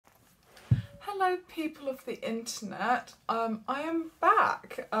Hello people of the internet, I am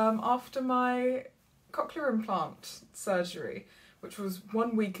back after my cochlear implant surgery, which was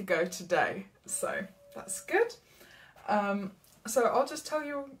 1 week ago today, so that's good. So I'll just tell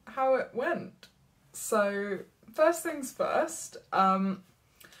you how it went. So first things first, a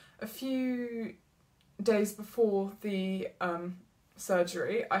few days before the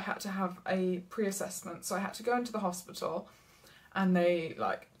surgery I had to have a pre-assessment, so I had to go into the hospital and they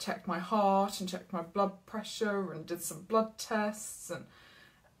like checked my heart and checked my blood pressure and did some blood tests and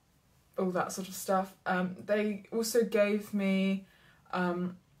all that sort of stuff. They also gave me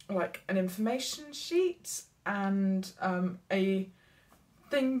like an information sheet and a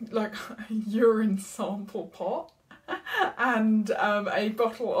thing like a urine sample pot and a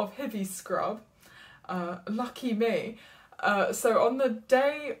bottle of Hivi scrub. Lucky me. So on the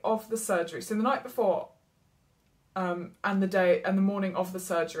day of the surgery, so the night before and the morning of the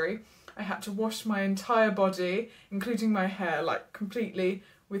surgery, I had to wash my entire body, including my hair, like completely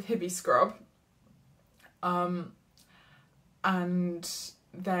with Hibi scrub. And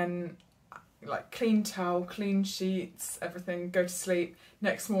then like clean towel, clean sheets, everything, go to sleep.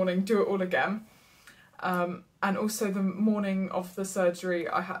 Next morning, do it all again. And also the morning of the surgery,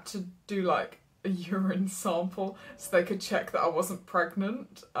 I had to do like a urine sample so they could check that I wasn't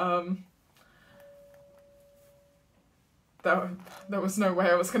pregnant. There was no way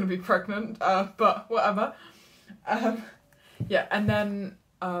I was going to be pregnant, but whatever. Yeah, and then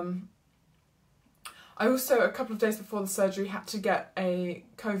I also, a couple of days before the surgery, had to get a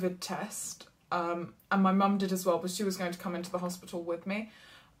COVID test, and my mum did as well, but she was going to come into the hospital with me.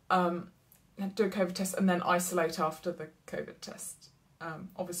 Had to do a COVID test and then isolate after the COVID test.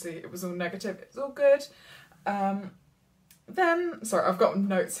 Obviously it was all negative, it was all good. Then, sorry, I've got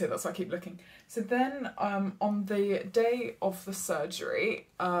notes here, that's why I keep looking. So then on the day of the surgery,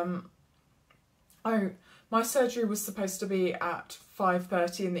 my surgery was supposed to be at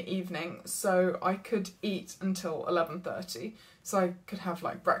 5:30 in the evening, so I could eat until 11:30, so I could have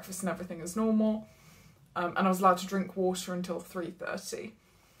like breakfast and everything as normal, and I was allowed to drink water until 3:30.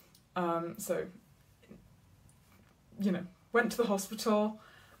 So, you know, went to the hospital,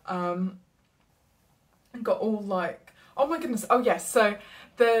 and got all like, oh my goodness, oh yes, so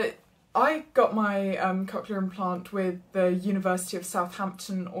I got my cochlear implant with the University of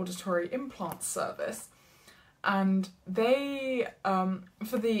Southampton Auditory Implant Service, and they,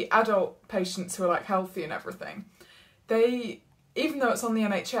 for the adult patients who are like healthy and everything, they, even though it's on the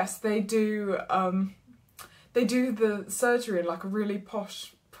NHS, they do the surgery in like a really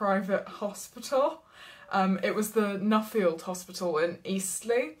posh private hospital. It was the Nuffield Hospital in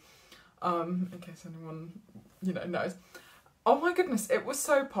Eastleigh, in case anyone, you know, knows. Oh my goodness, it was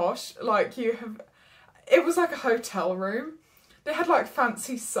so posh. Like it was like a hotel room. They had like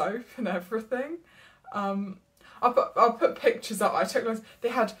fancy soap and everything. I'll put pictures up. I took loads. They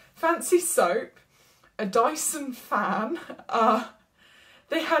had fancy soap, a Dyson fan.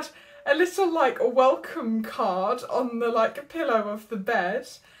 They had a little like a welcome card on the like pillow of the bed.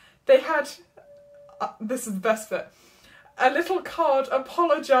 They had, this is the best bit, a little card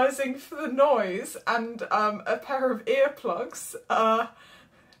apologising for the noise and a pair of earplugs.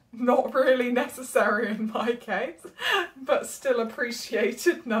 Not really necessary in my case, but still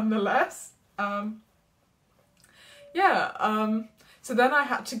appreciated nonetheless. Yeah, so then I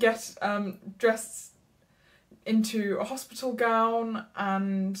had to get dressed into a hospital gown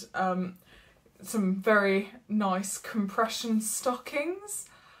and some very nice compression stockings.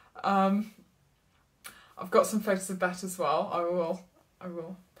 I've got some photos of that as well. I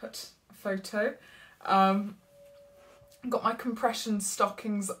will put a photo. Got my compression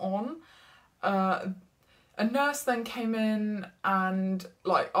stockings on. A nurse then came in and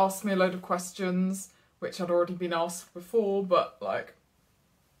like asked me a load of questions, which I'd already been asked before, but like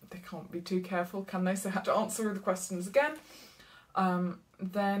they can't be too careful, can they? So I had to answer all the questions again.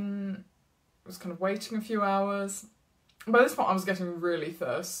 Then I was kind of waiting a few hours. By this point I was getting really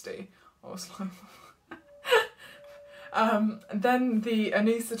thirsty. I was like... Then the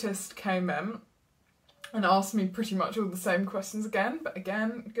anaesthetist came in and asked me pretty much all the same questions again, but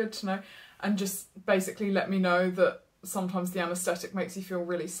again, good to know, and just basically let me know that sometimes the anaesthetic makes you feel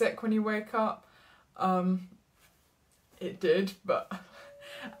really sick when you wake up. It did, but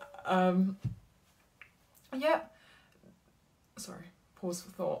yeah. Sorry, pause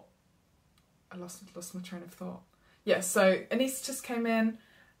for thought. I lost my train of thought. Yeah, so anaesthetist came in,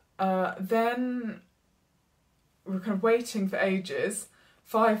 then we were kind of waiting for ages.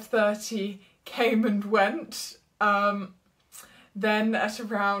 5:30 came and went. Then at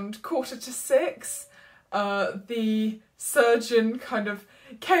around 5:45, the surgeon kind of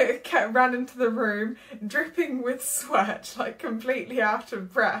ran into the room, dripping with sweat, like completely out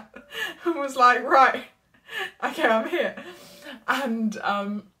of breath, and was like, right, okay, I'm here. And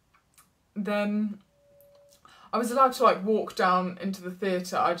then I was allowed to like walk down into the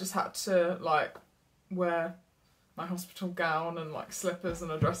theatre. I just had to like wear my hospital gown and like slippers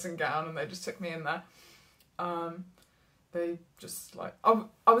and a dressing gown, and they just took me in there. They just like,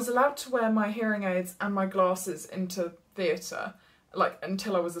 I was allowed to wear my hearing aids and my glasses into theatre, like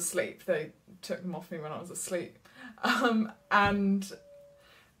until I was asleep. They took them off me when I was asleep. And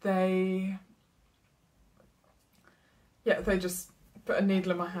they just put a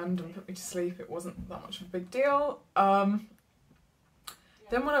needle in my hand and put me to sleep. It wasn't that much of a big deal. Then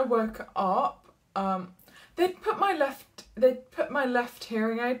when I woke up, they'd put my left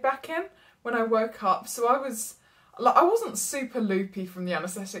hearing aid back in when I woke up, so I wasn't super loopy from the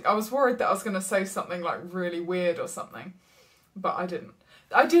anaesthetic. I was worried that I was going to say something like really weird or something, but I didn't.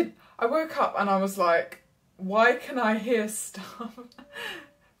 I woke up and I was like, why can I hear stuff?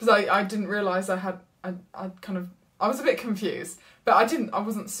 Because I didn't realise I was a bit confused, but I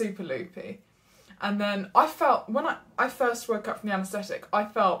wasn't super loopy. And then I felt, when I first woke up from the anaesthetic, I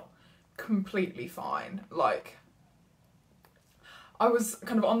felt completely fine. Like, I was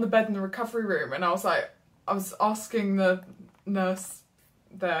kind of on the bed in the recovery room, and I was asking the nurse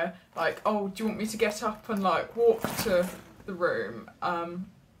there, like, oh, do you want me to get up and like walk to the room? And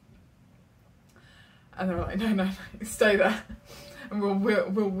they were like, no, stay there, and we'll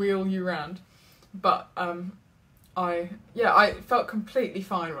wheel you round. But I felt completely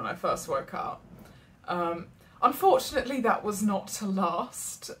fine when I first woke up. Unfortunately, that was not to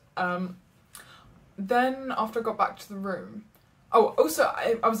last. Then after I got back to the room, also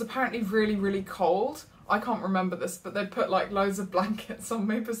I was apparently really, really cold. I can't remember this, but they put like loads of blankets on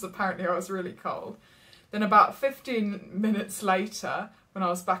me because apparently I was really cold. Then about 15 minutes later, when I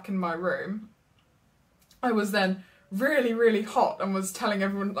was back in my room, I was then really, really hot and was telling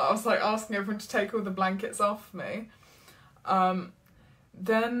everyone, I was like asking everyone to take all the blankets off me.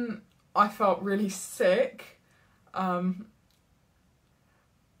 Then I felt really sick, and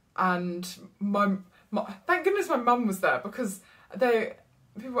thank goodness my mum was there, because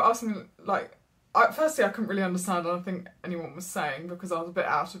people were asking me, like, firstly I couldn't really understand anything anyone was saying because I was a bit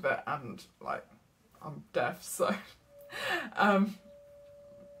out of it, and like I'm deaf, so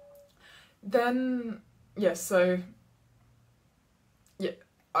then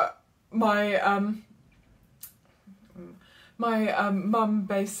my mum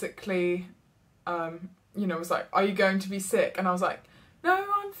basically was like, are you going to be sick? And I was like, no,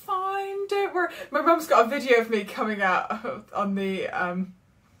 I'm fine, don't worry. My mum's got a video of me coming out on the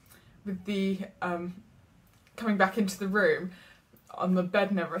with the coming back into the room on the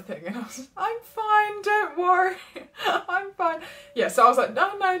bed and everything, and I was like, I'm fine, don't worry, I'm fine. Yeah, so I was like,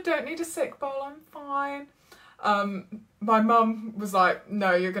 no, don't need a sick bowl, I'm fine. My mum was like,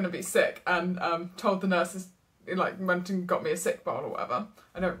 no, you're going to be sick, and told the nurses, like, went and got me a sick bowl or whatever.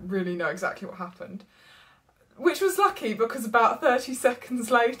 I don't really know exactly what happened, which was lucky, because about 30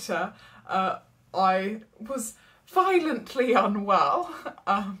 seconds later I was violently unwell.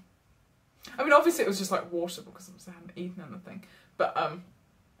 I mean, obviously it was just like water, because obviously I hadn't eaten anything, but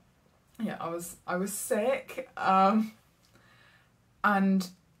yeah, I was sick, and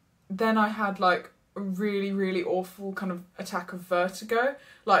then I had like a really, really awful kind of attack of vertigo,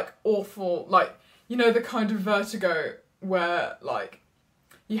 like awful, like, you know, the kind of vertigo where like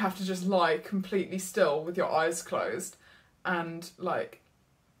you have to just lie completely still with your eyes closed, and like,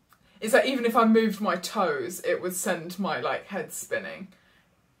 it's like even if I moved my toes it would send my like head spinning.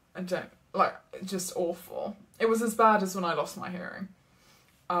 I don't, like, just awful. It was as bad as when I lost my hearing.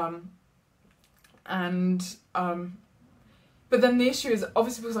 But then the issue is,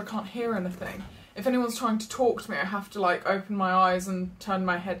 obviously because I can't hear anything, if anyone's trying to talk to me I have to like open my eyes and turn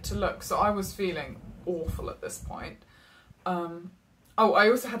my head to look, so I was feeling awful at this point. I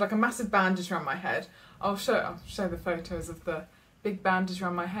also had like a massive bandage around my head. I'll show the photos of the big bandage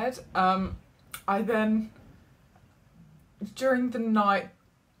around my head. I then, during the night,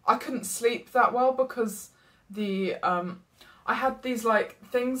 I couldn't sleep that well because I had these like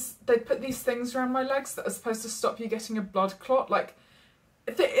things, they put these things around my legs that are supposed to stop you getting a blood clot. Like,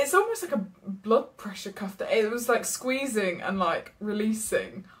 it's almost like a blood pressure cuff. That it was like squeezing and like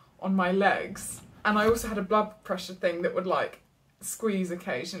releasing on my legs. And I also had a blood pressure thing that would like squeeze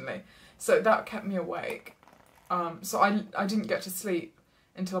occasionally. So that kept me awake. So I didn't get to sleep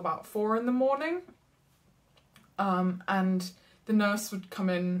until about 4 in the morning. And the nurse would came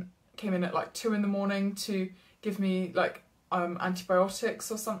in at like 2 in the morning to give me like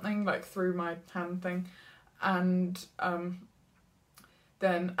antibiotics or something, like through my hand thing. And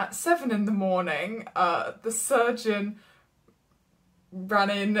Then at 7 in the morning, the surgeon ran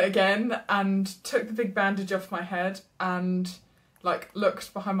in again and took the big bandage off my head and like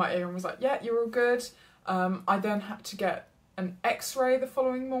looked behind my ear and was like, yeah, you're all good. I then had to get an x-ray the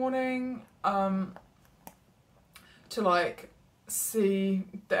following morning to like see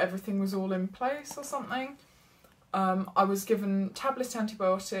that everything was all in place or something. I was given tablet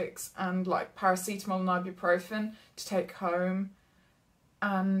antibiotics and like paracetamol and ibuprofen to take home.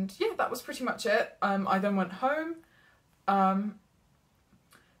 And yeah, that was pretty much it. I then went home.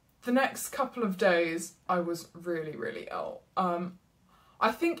 The next couple of days I was really, really ill.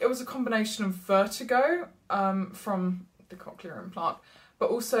 I think it was a combination of vertigo from the cochlear implant,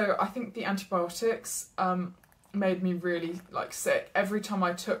 but also I think the antibiotics made me really like sick. Every time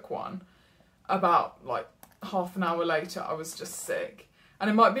I took one, about like half an hour later I was just sick.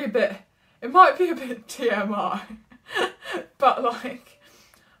 And it might be a bit TMI, but like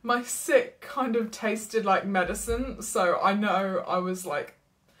my sick kind of tasted like medicine, so I know I was like,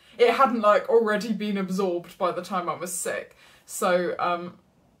 it hadn't like already been absorbed by the time I was sick. So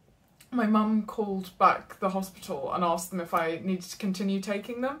my mum called back the hospital and asked them if I needed to continue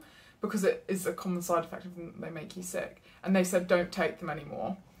taking them, because it is a common side effect of them, they make you sick. And they said don't take them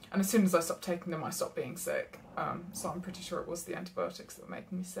anymore. And as soon as I stopped taking them, I stopped being sick. So I'm pretty sure it was the antibiotics that were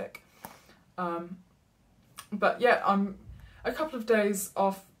making me sick. But yeah, I'm a couple of days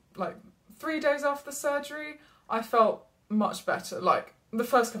off, like 3 days after the surgery, I felt much better. Like the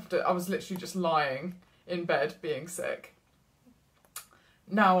first couple of days, I was literally just lying in bed being sick.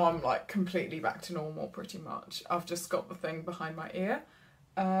 Now I'm like completely back to normal pretty much. I've just got the thing behind my ear.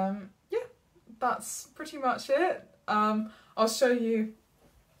 Yeah, that's pretty much it. I'll show you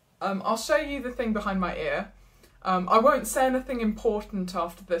the thing behind my ear. I won't say anything important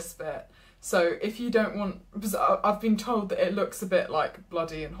after this bit. So if you don't want, because I've been told that it looks a bit like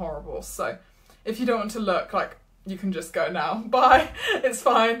bloody and horrible. So if you don't want to look, like, you can just go now. Bye. It's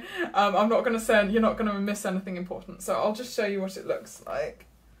fine. I'm not going to say, you're not going to miss anything important. So I'll just show you what it looks like.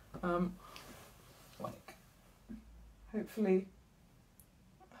 Like, hopefully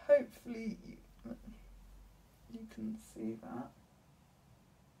you can see that.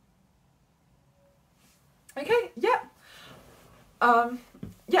 Okay, yeah.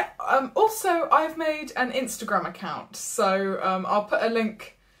 Also, I've made an Instagram account, so I'll put a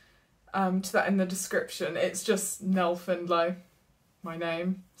link to that in the description. It's just Nell Findlay, my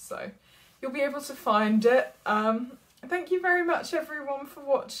name, so you'll be able to find it. Thank you very much everyone for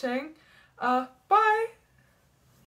watching. Bye!